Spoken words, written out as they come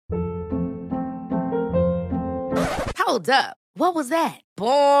Hold up. What was that?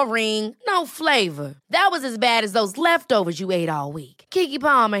 Boring. No flavor. That was as bad as those leftovers you ate all week. Keke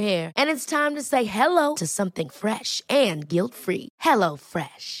Palmer here. And it's time to say hello to something fresh and guilt-free. Hello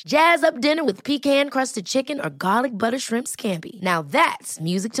Fresh. Jazz up dinner with pecan-crusted chicken or garlic butter shrimp scampi. Now that's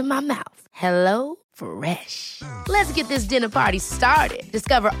music to my mouth. Hello Fresh. Let's get this dinner party started.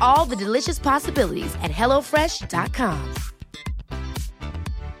 Discover all the delicious possibilities at hellofresh.com.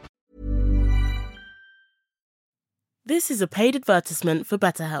 This is a paid advertisement for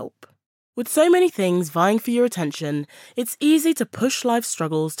BetterHelp. With so many things vying for your attention, it's easy to push life's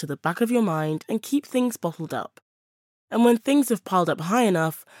struggles to the back of your mind and keep things bottled up. And when things have piled up high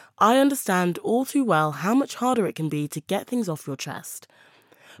enough, I understand all too well how much harder it can be to get things off your chest.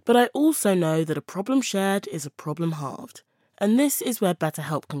 But I also know that a problem shared is a problem halved, and this is where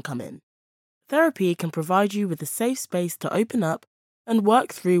BetterHelp can come in. Therapy can provide you with a safe space to open up and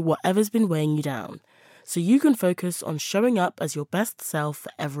work through whatever's been weighing you down, so you can focus on showing up as your best self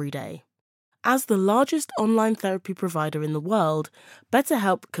every day. As the largest online therapy provider in the world,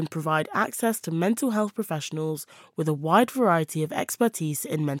 BetterHelp can provide access to mental health professionals with a wide variety of expertise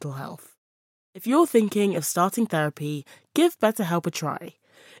in mental health. If you're thinking of starting therapy, give BetterHelp a try.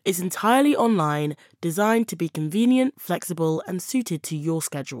 It's entirely online, designed to be convenient, flexible, and suited to your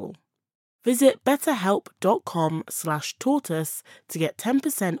schedule. Visit betterhelp.com/tortoise to get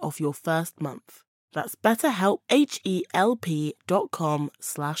 10% off your first month. That's BetterHelp,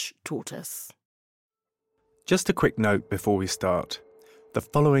 HELP.com/tortoise. Just a quick note before we start. The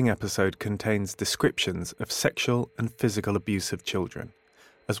following episode contains descriptions of sexual and physical abuse of children,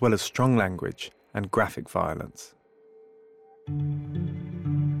 as well as strong language and graphic violence.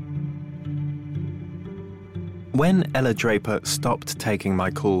 When Ella Draper stopped taking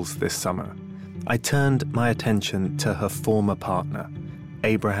my calls this summer, I turned my attention to her former partner,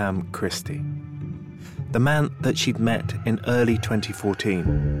 Abraham Christie. The man that she'd met in early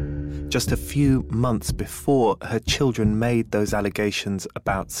 2014, just a few months before her children made those allegations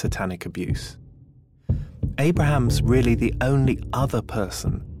about satanic abuse. Abraham's really the only other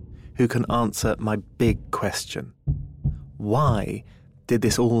person who can answer my big question. Why did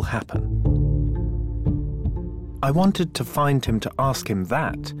this all happen? I wanted to find him to ask him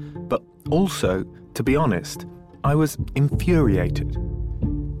that, but also, to be honest, I was infuriated.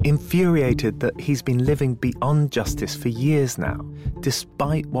 Infuriated that he's been living beyond justice for years now,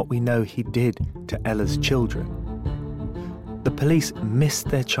 despite what we know he did to Ella's children. The police missed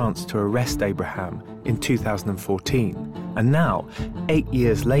their chance to arrest Abraham in 2014, and now, 8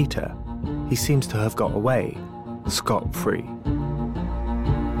 years later, he seems to have got away, scot-free.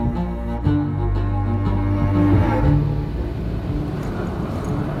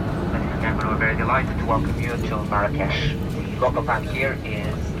 Ladies and gentlemen, we're very delighted to welcome you to Marrakesh. The local time here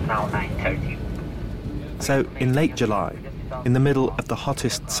is now 9:30. So, in late July, in the middle of the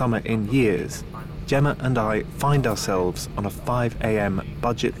hottest summer in years, Gemma and I find ourselves on a 5 a.m.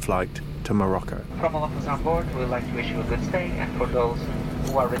 budget flight to Morocco. From all of us on board, we'd like to wish you a good stay, and for those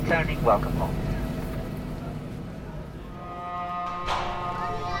who are returning, welcome home.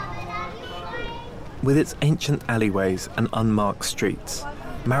 With its ancient alleyways and unmarked streets,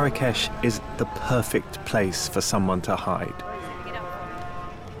 Marrakesh is the perfect place for someone to hide.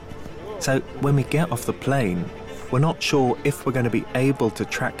 So when we get off the plane, we're not sure if we're going to be able to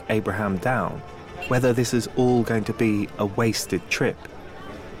track Abraham down, whether this is all going to be a wasted trip.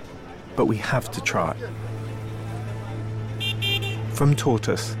 But we have to try. From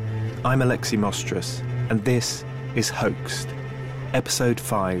Tortoise, I'm Alexi Mostrous, and this is Hoaxed, Episode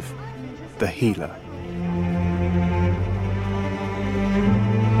 5, The Healer.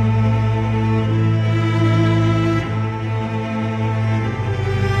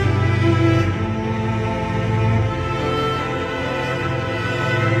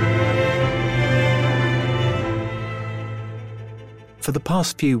 For the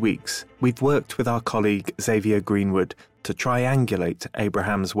past few weeks, we've worked with our colleague Xavier Greenwood to triangulate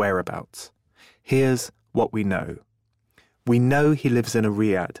Abraham's whereabouts. Here's what we know. We know he lives in a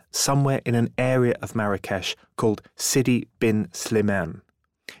riad, somewhere in an area of Marrakesh called Sidi bin Slimane.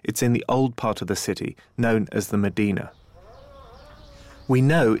 It's in the old part of the city, known as the Medina. We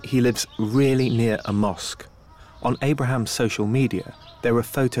know he lives really near a mosque. On Abraham's social media, there are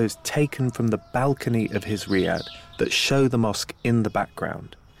photos taken from the balcony of his riad that show the mosque in the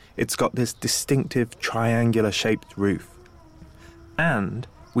background. It's got this distinctive triangular-shaped roof. And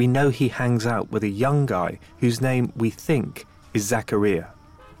we know he hangs out with a young guy whose name we think is Zachariah.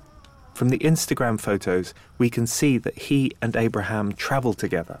 From the Instagram photos, we can see that he and Abraham travel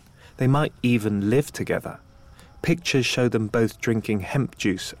together. They might even live together. Pictures show them both drinking hemp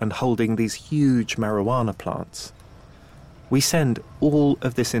juice and holding these huge marijuana plants. We send all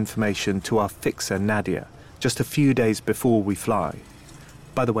of this information to our fixer, Nadia, just a few days before we fly.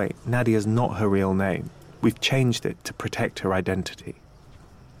 By the way, Nadia's not her real name. We've changed it to protect her identity.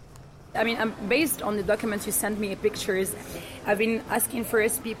 I mean, based on the documents you sent me, pictures, I've been asking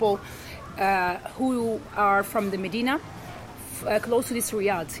first people who are from the Medina, close to this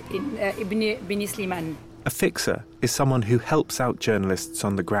Riyadh, in Ibn Sliman. A fixer is someone who helps out journalists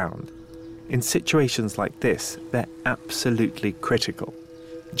on the ground. In situations like this, they're absolutely critical.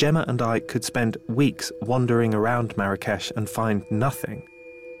 Gemma and I could spend weeks wandering around Marrakesh and find nothing,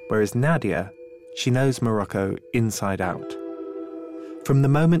 whereas Nadia, she knows Morocco inside out. From the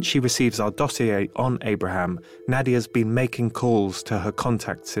moment she receives our dossier on Abraham, Nadia's been making calls to her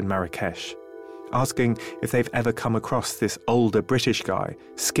contacts in Marrakesh, asking if they've ever come across this older British guy,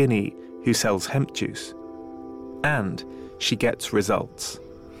 skinny, who sells hemp juice. And she gets results.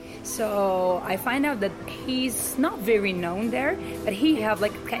 So I find out that he's not very known there, but he have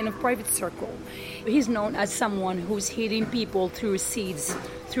like kind of private circle. He's known as someone who's hitting people through seeds,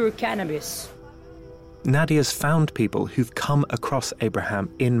 through cannabis. Nadia's found people who've come across Abraham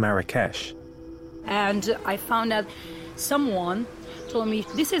in Marrakesh. And I found out someone told me,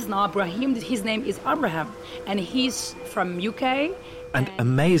 this is not Ibrahim, his name is Abraham, and he's from UK. And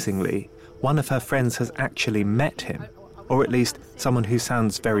amazingly, one of her friends has actually met him, or at least someone who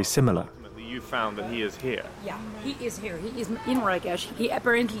sounds very similar. You found that he is here. Yeah, he is here. He is in Marrakesh. He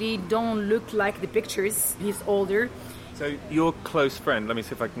apparently don't look like the pictures. He's older. So your close friend, let me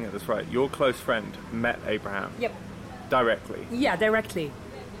see if I can get this right. Your close friend met Abraham? Yep. Directly? Yeah, directly.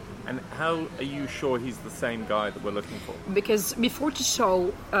 And how are you sure he's the same guy that we're looking for? Because before to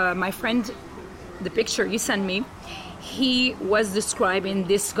show my friend the picture you sent me, he was describing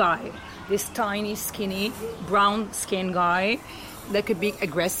this guy, this tiny, skinny, brown-skinned guy that could be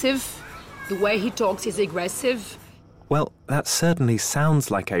aggressive. The way he talks is aggressive. Well, that certainly sounds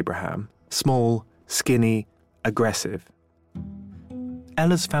like Abraham. Small, skinny, aggressive.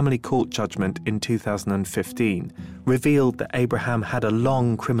 Ella's family court judgment in 2015 revealed that Abraham had a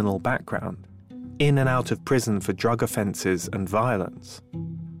long criminal background, in and out of prison for drug offences and violence.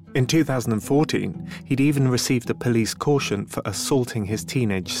 In 2014, he'd even received a police caution for assaulting his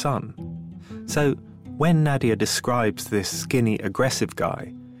teenage son. So, when Nadia describes this skinny, aggressive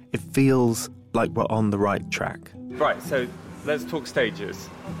guy, it feels like we're on the right track. Right, so let's talk stages.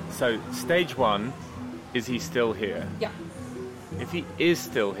 So, stage one, is he still here? Yeah. If he is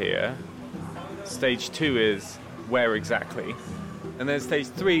still here, stage two is where exactly? And then stage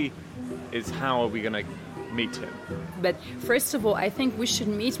three is how are we going to meet him? But first of all, I think we should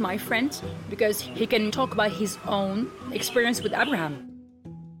meet my friend because he can talk about his own experience with Abraham.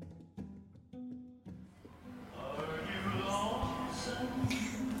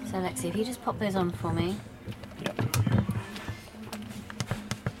 So, Lexi, if you just pop those on for me.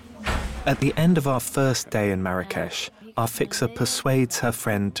 At the end of our first day in Marrakesh, our fixer persuades her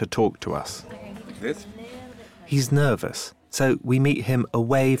friend to talk to us. This? He's nervous, so we meet him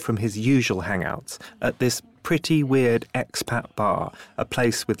away from his usual hangouts at this pretty weird expat bar, a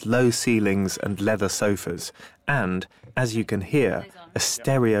place with low ceilings and leather sofas, and, as you can hear, a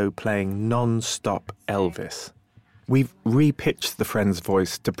stereo playing non-stop Elvis. We've re-pitched the friend's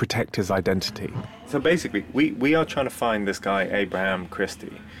voice to protect his identity. So basically, we are trying to find this guy, Abraham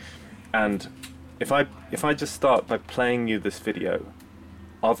Christie. And if I just start by playing you this video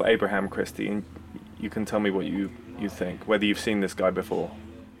of Abraham Christie, and you can tell me what you think, whether you've seen this guy before.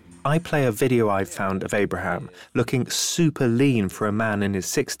 I play a video I've found of Abraham looking super lean for a man in his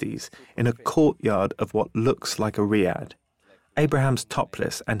 60s in a courtyard of what looks like a riad. Abraham's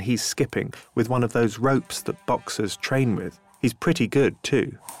topless and he's skipping with one of those ropes that boxers train with. He's pretty good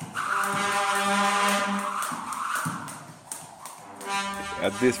too.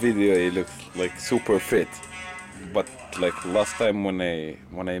 At this video he looks like super fit, but like last time when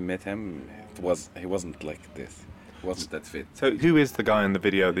I met him, he wasn't like this. He wasn't that fit. So who is the guy in the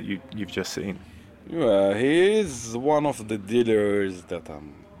video that you've just seen? Yeah, he is one of the dealers that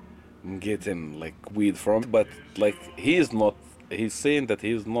I'm getting like weed from, but like he's saying that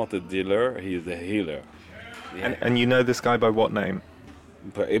he's not a dealer, he's a healer. Yeah. And you know this guy by what name?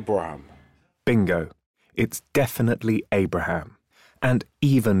 Abraham. Bingo. It's definitely Abraham. And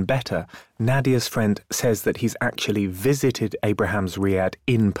even better, Nadia's friend says that he's actually visited Abraham's riad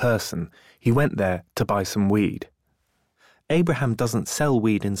in person. He went there to buy some weed. Abraham doesn't sell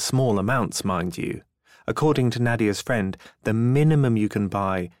weed in small amounts, mind you. According to Nadia's friend, the minimum you can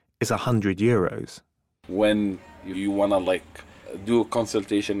buy is €100. When you wanna like do a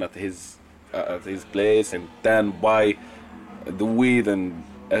consultation at his place and then buy the weed and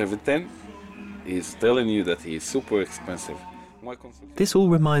everything, he's telling you that he's super expensive. This all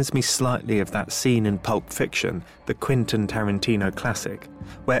reminds me slightly of that scene in Pulp Fiction, the Quentin Tarantino classic,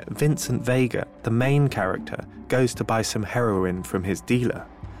 where Vincent Vega, the main character, goes to buy some heroin from his dealer.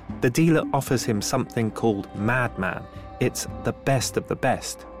 The dealer offers him something called Madman. It's the best of the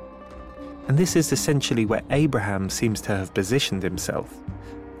best. And this is essentially where Abraham seems to have positioned himself.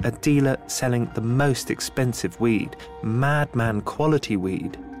 A dealer selling the most expensive weed, Madman quality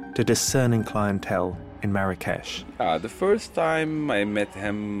weed, to discerning clientele in Marrakesh. The first time I met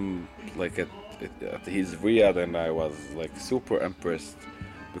him, like at his Riyadh, and I was like super impressed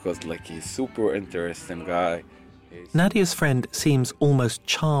because like he's super interesting guy. Nadia's friend seems almost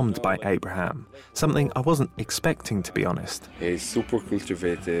charmed by Abraham, something I wasn't expecting, to be honest. He's super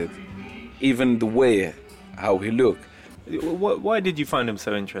cultivated, even the way how he looked. Why did you find him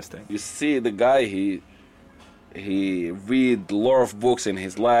so interesting? You see the guy, he read a lot of books in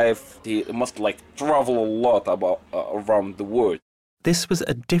his life. He must like travel a lot around the world. This was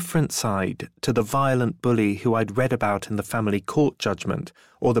a different side to the violent bully who I'd read about in the family court judgment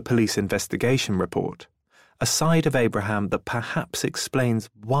or the police investigation report. A side of Abraham that perhaps explains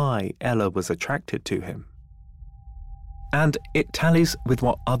why Ella was attracted to him. And it tallies with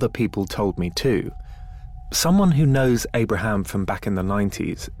what other people told me too. Someone who knows Abraham from back in the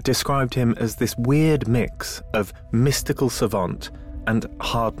 90s described him as this weird mix of mystical savant and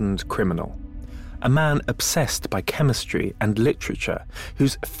hardened criminal. A man obsessed by chemistry and literature,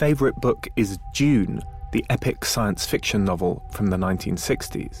 whose favourite book is Dune, the epic science fiction novel from the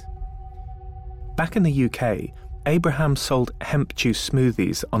 1960s. Back in the UK, Abraham sold hemp juice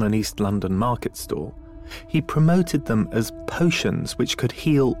smoothies on an East London market stall. He promoted them as potions which could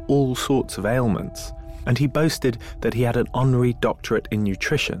heal all sorts of ailments, and he boasted that he had an honorary doctorate in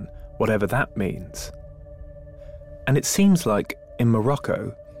nutrition, whatever that means. And it seems like, in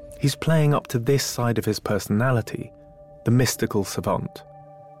Morocco, he's playing up to this side of his personality, the mystical savant.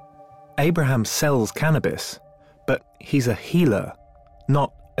 Abraham sells cannabis, but he's a healer,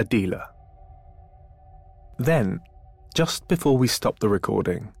 not a dealer. Then, just before we stop the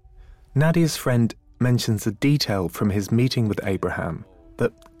recording, Nadia's friend mentions a detail from his meeting with Abraham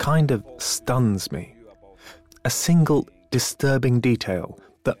that kind of stuns me. A single disturbing detail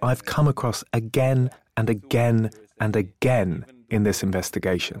that I've come across again and again and again in this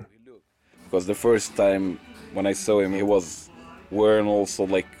investigation. Because the first time when I saw him, he was wearing also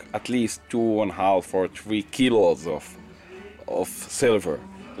like at least 2.5 or 3 kilos of silver.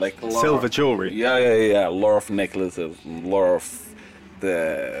 Like silver jewelry? Yeah. A lot of necklaces, a lot of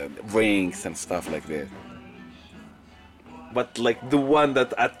the rings and stuff like that. But like the one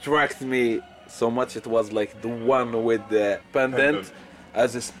that attracted me so much, it was like the one with the pendant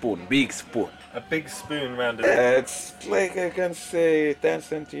as a spoon, big spoon. A big spoon round it. It's like, I can say 10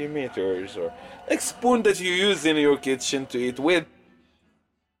 centimeters or like spoon that you use in your kitchen to eat with.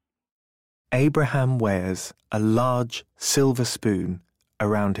 Abraham wears a large silver spoon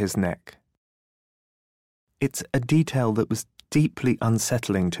around his neck. It's a detail that was deeply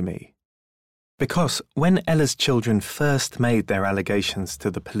unsettling to me. Because when Ella's children first made their allegations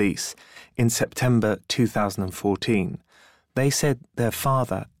to the police in September 2014, they said their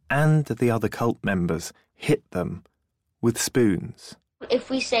father and the other cult members hit them with spoons. If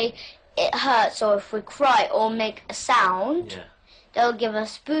we say it hurts or if we cry or make a sound, they'll give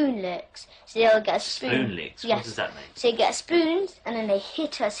us spoon licks. So they'll get a spoon. Spoon licks? Yes. What does that mean? So you get spoons and then they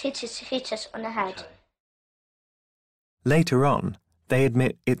hit us on the head. Okay. Later on, they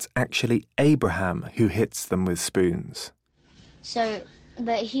admit it's actually Abraham who hits them with spoons. So,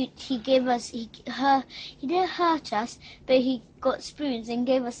 but he gave us, he didn't hurt us, but he got spoons and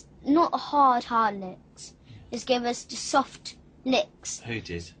gave us not hard licks. Just gave us just soft licks. Who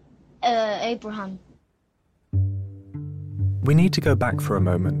did? Abraham. We need to go back for a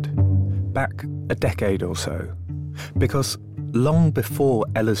moment, back a decade or so, because long before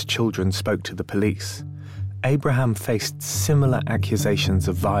Ella's children spoke to the police, Abraham faced similar accusations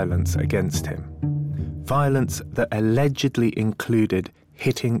of violence against him. Violence that allegedly included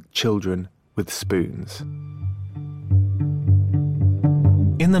hitting children with spoons.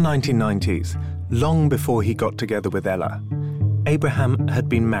 In the 1990s, long before he got together with Ella, Abraham had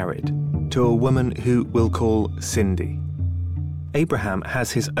been married to a woman who we'll call Cindy. Abraham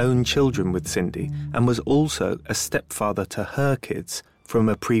has his own children with Cindy and was also a stepfather to her kids from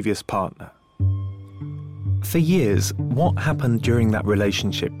a previous partner. For years, what happened during that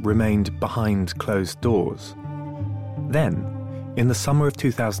relationship remained behind closed doors. Then, in the summer of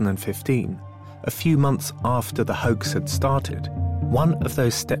 2015, a few months after the hoax had started, one of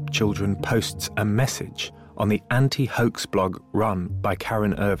those stepchildren posts a message on the anti-hoax blog run by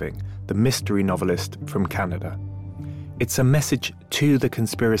Karen Irving, the mystery novelist from Canada. It's a message to the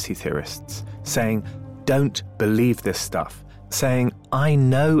conspiracy theorists, saying, don't believe this stuff, saying, I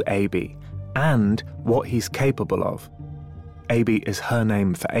know AB and what he's capable of. AB is her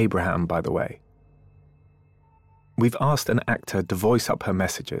name for Abraham, by the way. We've asked an actor to voice up her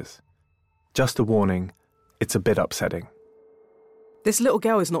messages. Just a warning, it's a bit upsetting. This little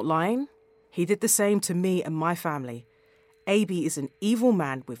girl is not lying. He did the same to me and my family. AB is an evil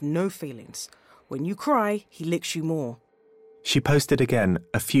man with no feelings. When you cry, he licks you more. She posted again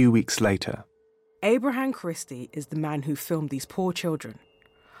a few weeks later. Abraham Christie is the man who filmed these poor children.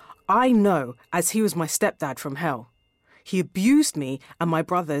 I know, as he was my stepdad from hell. He abused me and my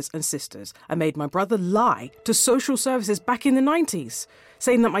brothers and sisters and made my brother lie to social services back in the 90s,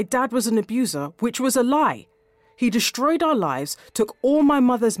 saying that my dad was an abuser, which was a lie. He destroyed our lives, took all my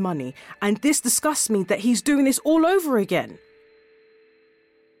mother's money, and this disgusts me that he's doing this all over again.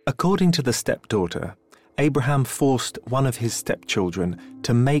 According to the stepdaughter, Abraham forced one of his stepchildren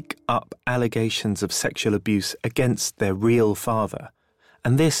to make up allegations of sexual abuse against their real father,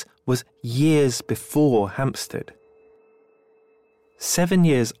 and this was years before Hampstead. 7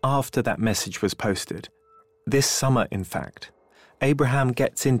 years after that message was posted, this summer in fact, Abraham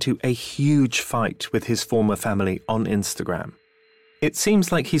gets into a huge fight with his former family on Instagram. It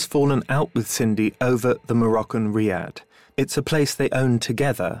seems like he's fallen out with Cindy over the Moroccan Riad. It's a place they own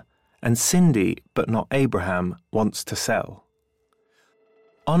together, and Cindy, but not Abraham, wants to sell.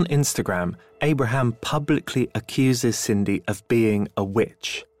 On Instagram, Abraham publicly accuses Cindy of being a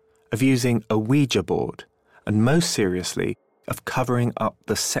witch, of using a Ouija board, and most seriously, of covering up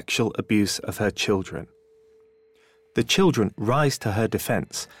the sexual abuse of her children. The children rise to her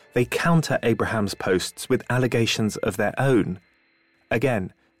defence. They counter Abraham's posts with allegations of their own.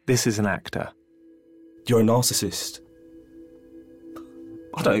 Again, this is an actor. You're a narcissist.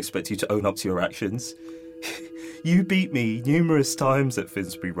 I don't expect you to own up to your actions. You beat me numerous times at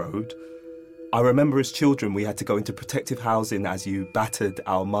Finsbury Road. I remember as children we had to go into protective housing as you battered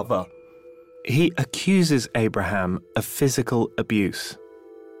our mother. He accuses Abraham of physical abuse.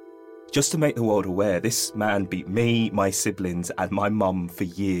 Just to make the world aware, this man beat me, my siblings and my mum for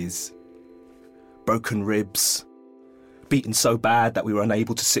years. Broken ribs. Beaten so bad that we were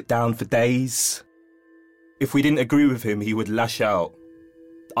unable to sit down for days. If we didn't agree with him, he would lash out.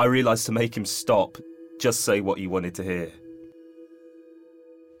 I realised to make him stop, just say what he wanted to hear.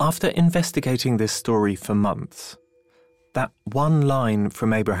 After investigating this story for months, that one line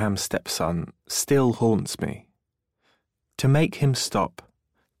from Abraham's stepson still haunts me. To make him stop,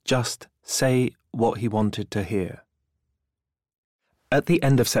 just say what he wanted to hear. At the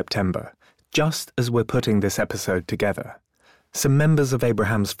end of September, just as we're putting this episode together, some members of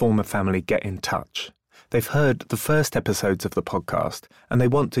Abraham's former family get in touch. They've heard the first episodes of the podcast and they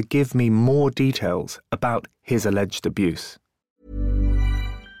want to give me more details about his alleged abuse.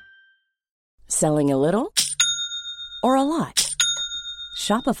 Selling a little or a lot?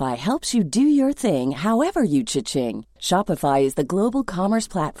 Shopify helps you do your thing however you cha-ching. Shopify is the global commerce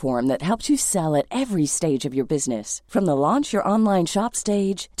platform that helps you sell at every stage of your business. From the launch your online shop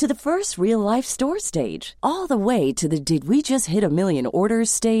stage to the first real-life store stage, all the way to the did we just hit a million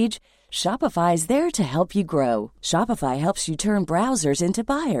orders stage. Shopify is there to help you grow. Shopify helps you turn browsers into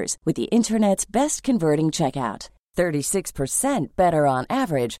buyers with the internet's best converting checkout. 36% better on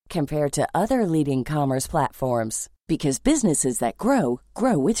average compared to other leading commerce platforms. Because businesses that grow,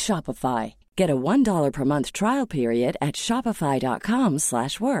 grow with Shopify. Get a $1 per month trial period at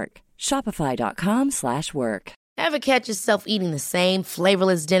shopify.com/work. Shopify.com/work. Ever catch yourself eating the same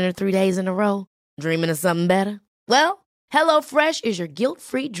flavorless dinner 3 days in a row? Dreaming of something better? Well, HelloFresh is your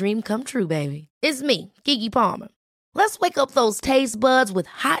guilt-free dream come true, baby. It's me, Keke Palmer. Let's wake up those taste buds with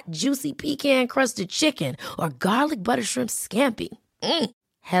hot, juicy pecan-crusted chicken or garlic butter shrimp scampi.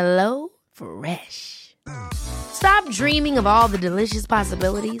 Hello Fresh. Stop dreaming of all the delicious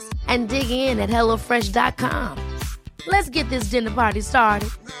possibilities and dig in at HelloFresh.com. Let's get this dinner party started.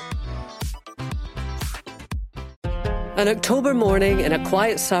 An October morning in a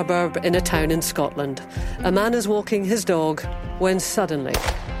quiet suburb in a town in Scotland. A man is walking his dog when suddenly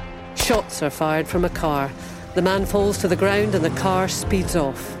shots are fired from a car. The man falls to the ground and the car speeds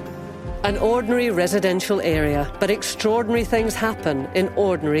off. An ordinary residential area, but extraordinary things happen in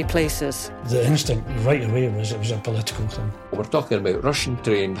ordinary places. The instinct right away was it was a political thing. We're talking about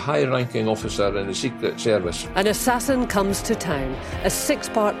Russian-trained, high-ranking officer in the Secret Service. An Assassin Comes to Town, a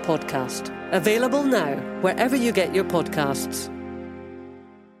 6-part podcast. Available now, wherever you get your podcasts.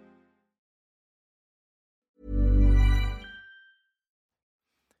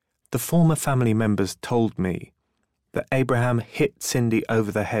 the former family members told me that Abraham hit Cindy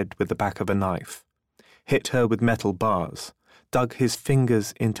over the head with the back of a knife, hit her with metal bars, dug his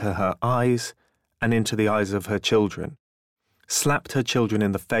fingers into her eyes and into the eyes of her children, slapped her children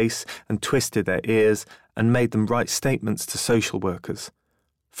in the face and twisted their ears and made them write statements to social workers,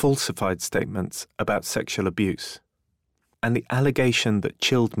 falsified statements about sexual abuse. And the allegation that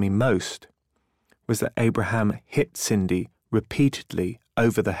chilled me most was that Abraham hit Cindy repeatedly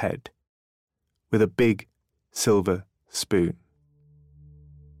over the head with a big silver spoon.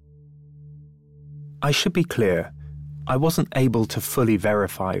 I should be clear, I wasn't able to fully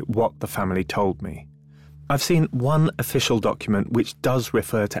verify what the family told me. I've seen one official document which does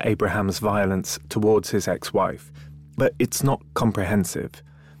refer to Abraham's violence towards his ex-wife, but it's not comprehensive.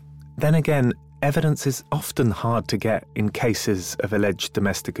 Then again, evidence is often hard to get in cases of alleged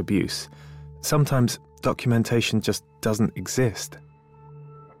domestic abuse. Sometimes documentation just doesn't exist.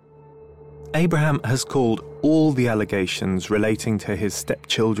 Abraham has called all the allegations relating to his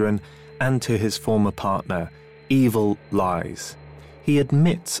stepchildren and to his former partner evil lies. He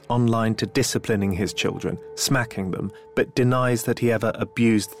admits online to disciplining his children, smacking them, but denies that he ever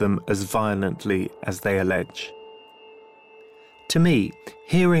abused them as violently as they allege. To me,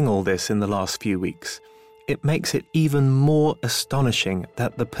 hearing all this in the last few weeks, it makes it even more astonishing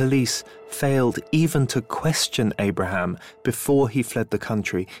that the police failed even to question Abraham before he fled the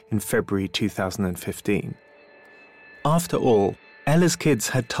country in February 2015. After all, Ella's kids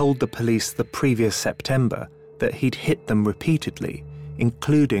had told the police the previous September that he'd hit them repeatedly,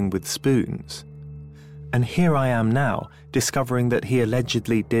 including with spoons. And here I am now, discovering that he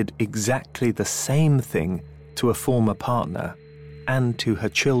allegedly did exactly the same thing to a former partner, and to her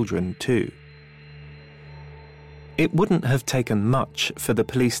children too. It wouldn't have taken much for the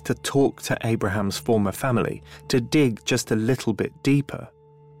police to talk to Abraham's former family, to dig just a little bit deeper,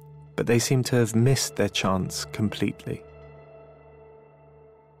 but they seem to have missed their chance completely.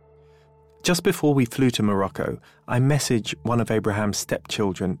 Just before we flew to Morocco, I messaged one of Abraham's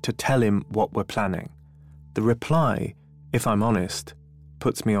stepchildren to tell him what we're planning. The reply, if I'm honest,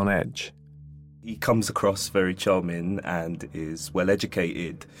 puts me on edge. He comes across very charming and is well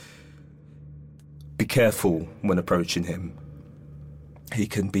educated. Be careful when approaching him. He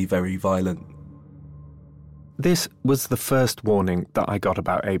can be very violent. This was the first warning that I got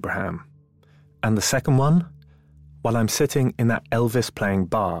about Abraham. And the second one? While I'm sitting in that Elvis-playing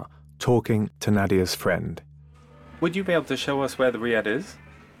bar talking to Nadia's friend. Would you be able to show us where the riad is?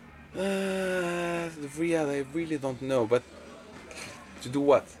 The riad, I really don't know, but to do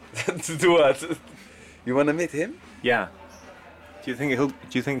what? To do what? You want to meet him? Yeah. Do you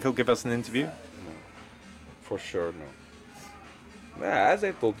think he'll give us an interview? No. For sure, no. As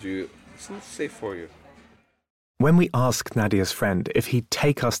I told you, it's not safe for you. When we ask Nadia's friend if he'd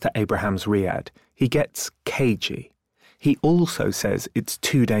take us to Abraham's riad, he gets cagey. He also says it's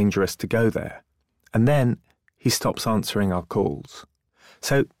too dangerous to go there. And then he stops answering our calls.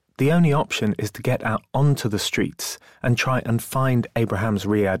 So the only option is to get out onto the streets and try and find Abraham's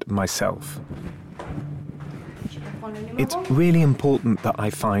riad myself. It's really important that I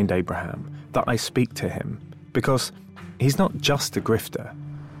find Abraham, that I speak to him, because he's not just a grifter.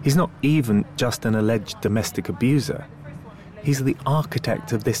 He's not even just an alleged domestic abuser. He's the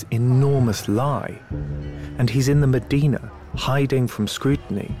architect of this enormous lie. And he's in the Medina, hiding from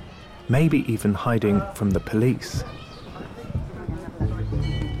scrutiny, maybe even hiding from the police.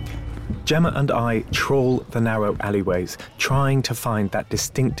 Gemma and I trawl the narrow alleyways, trying to find that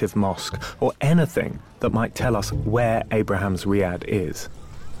distinctive mosque or anything that might tell us where Abraham's riad is.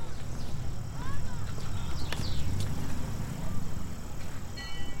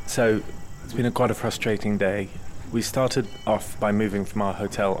 So, it's been quite a frustrating day. We started off by moving from our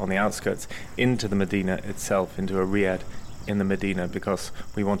hotel on the outskirts into the Medina itself, into a riad in the Medina, because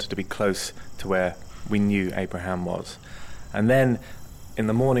we wanted to be close to where we knew Abraham was. And then in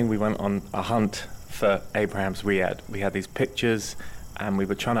the morning we went on a hunt for Abraham's riad. We had these pictures and we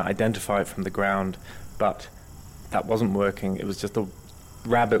were trying to identify it from the ground, but that wasn't working. It was just a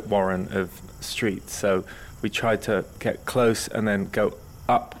rabbit warren of streets. So we tried to get close and then go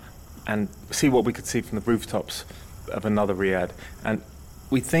up and see what we could see from the rooftops of another riad. And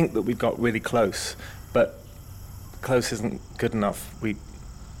we think that we got really close, but close isn't good enough. We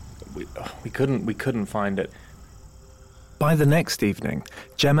couldn't find it. By the next evening,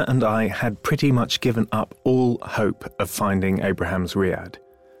 Gemma and I had pretty much given up all hope of finding Abraham's riad.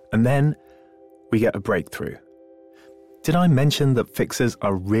 And then we get a breakthrough. Did I mention that fixers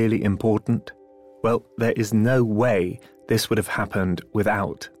are really important? Well, there is no way this would have happened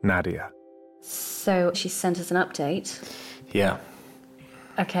without Nadia. So she sent us an update. Yeah.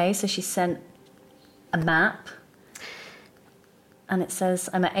 Okay, so she sent a map. And it says,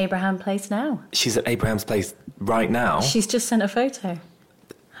 I'm at Abraham Place now. She's at Abraham's place right now? She's just sent a photo.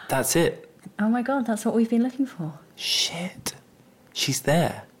 That's it? Oh my God, that's what we've been looking for. Shit. She's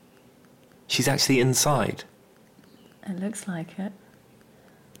there. She's actually inside. It looks like it.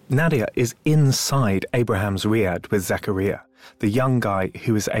 Nadia is inside Abraham's riad with Zachariah, the young guy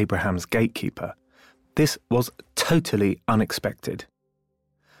who is Abraham's gatekeeper. This was totally unexpected.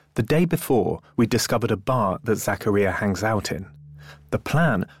 The day before, we discovered a bar that Zachariah hangs out in. The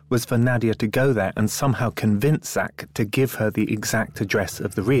plan was for Nadia to go there and somehow convince Zach to give her the exact address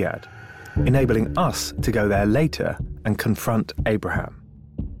of the riad, enabling us to go there later and confront Abraham.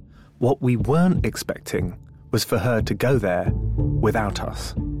 What we weren't expecting was for her to go there without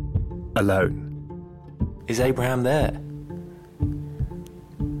us. Alone. Is Abraham there?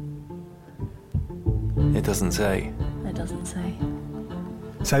 It doesn't say. It doesn't say.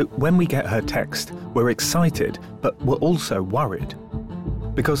 So when we get her text, we're excited, but we're also worried.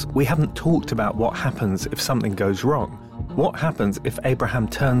 Because we haven't talked about what happens if something goes wrong. What happens if Abraham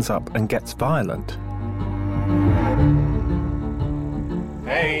turns up and gets violent?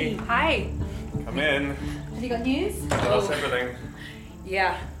 Hey! Hi! Come in. Have you got news? Tell us everything.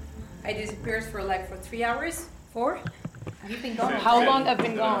 Yeah. I disappeared for 3 hours. 4? Have you been gone? How long have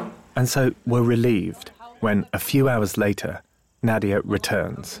been gone? And so we're relieved when, a few hours later, Nadia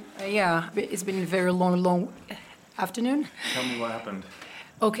returns. Yeah, it's been a very long afternoon. Tell me what happened.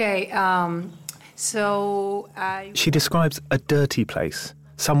 Okay, so She describes a dirty place,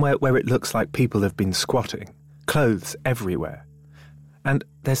 somewhere where it looks like people have been squatting, clothes everywhere. And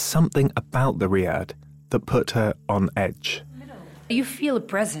there's something about the riad that put her on edge. You feel a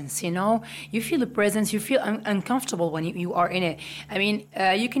presence, you know? You feel a presence, you feel uncomfortable when you are in it. I mean,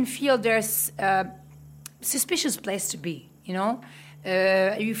 you can feel there's a suspicious place to be, you know?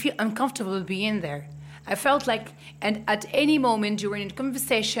 You feel uncomfortable being there. I felt like, and at any moment during a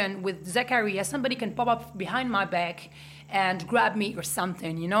conversation with Zachariah, somebody can pop up behind my back and grab me or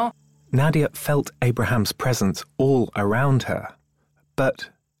something, you know? Nadia felt Abraham's presence all around her, but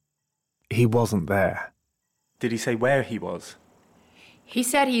he wasn't there. Did he say where he was? He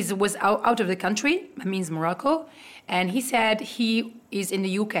said he was out of the country, that means Morocco, and he said he is in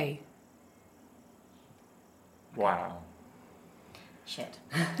the UK. Wow. Shit.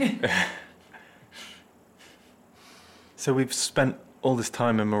 So we've spent all this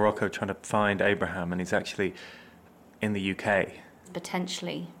time in Morocco trying to find Abraham, and he's actually in the UK.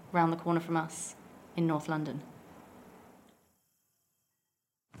 Potentially round the corner from us in North London.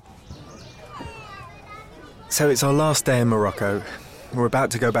 So it's our last day in Morocco. We're about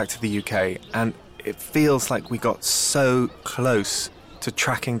to go back to the UK, and it feels like we got so close to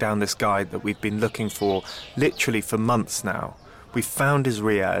tracking down this guy that we've been looking for literally for months now. We found his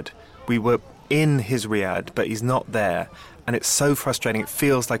riad. We were in his riad, but he's not there, and it's so frustrating. It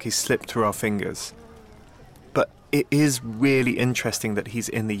feels like he's slipped through our fingers. But it is really interesting that he's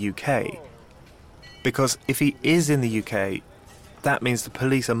in the UK, because if he is in the UK, that means the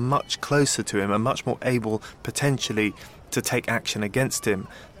police are much closer to him and much more able, potentially, to take action against him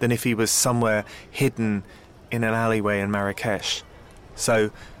than if he was somewhere hidden in an alleyway in Marrakesh.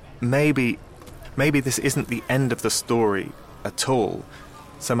 So maybe this isn't the end of the story at all,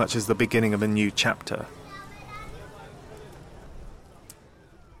 so much as the beginning of a new chapter.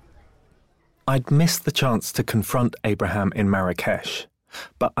 I'd missed the chance to confront Abraham in Marrakesh,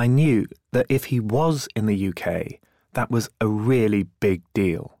 but I knew that if he was in the UK, that was a really big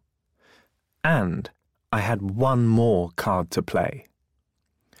deal. And I had one more card to play.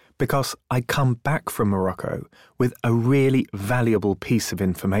 Because I'd come back from Morocco with a really valuable piece of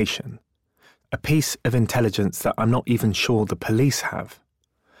information. A piece of intelligence that I'm not even sure the police have.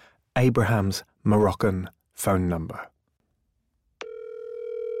 Abraham's Moroccan phone number.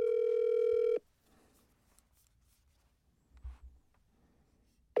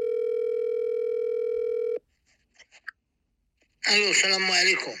 Hello, Assalamu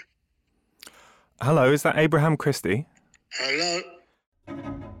alaikum. Hello, is that Abraham Christie? Hello.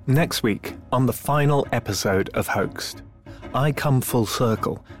 Next week, on the final episode of Hoaxed, I come full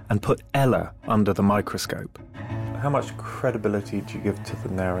circle and put Ella under the microscope. How much credibility do you give to the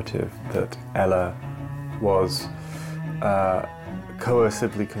narrative that Ella was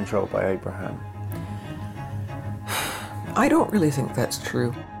coercively controlled by Abraham? I don't really think that's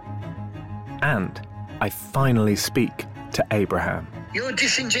true. And I finally speak to Abraham. You're a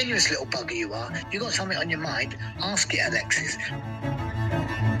disingenuous little bugger, you are. You got something on your mind? Ask it, Alexis.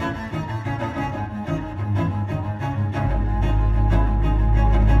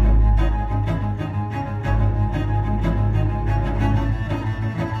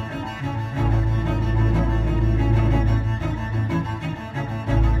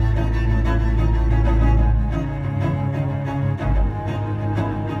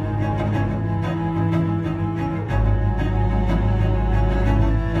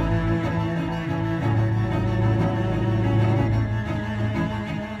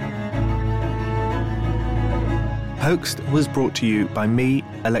 Hoaxed was brought to you by me,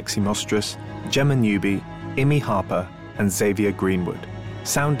 Alexi Mostras, Gemma Newby, Imi Harper, and Xavier Greenwood.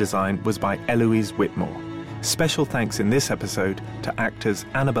 Sound design was by Eloise Whitmore. Special thanks in this episode to actors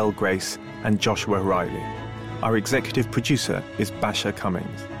Annabelle Grace and Joshua Riley. Our executive producer is Basha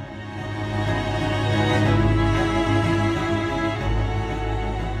Cummings.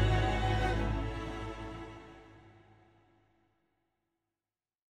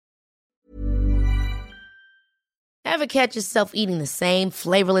 Ever catch yourself eating the same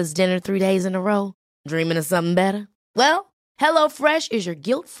flavorless dinner 3 days in a row? Dreaming of something better? Well, HelloFresh is your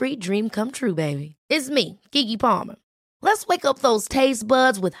guilt-free dream come true, baby. It's me, Keke Palmer. Let's wake up those taste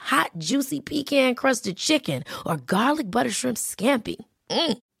buds with hot, juicy pecan-crusted chicken or garlic butter shrimp scampi.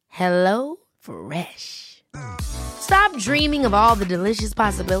 Hello Fresh. Stop dreaming of all the delicious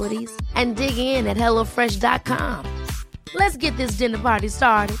possibilities and dig in at HelloFresh.com. Let's get this dinner party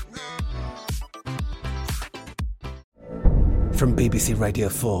started. From BBC Radio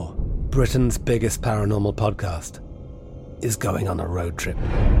 4, Britain's biggest paranormal podcast is going on a road trip.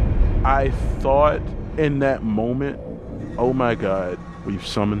 I thought in that moment, oh my God, we've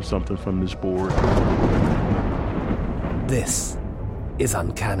summoned something from this board. This is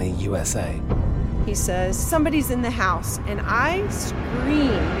Uncanny USA. He says, somebody's in the house, and I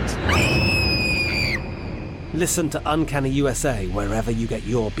screamed. Listen to Uncanny USA wherever you get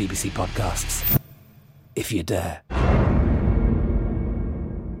your BBC podcasts, if you dare.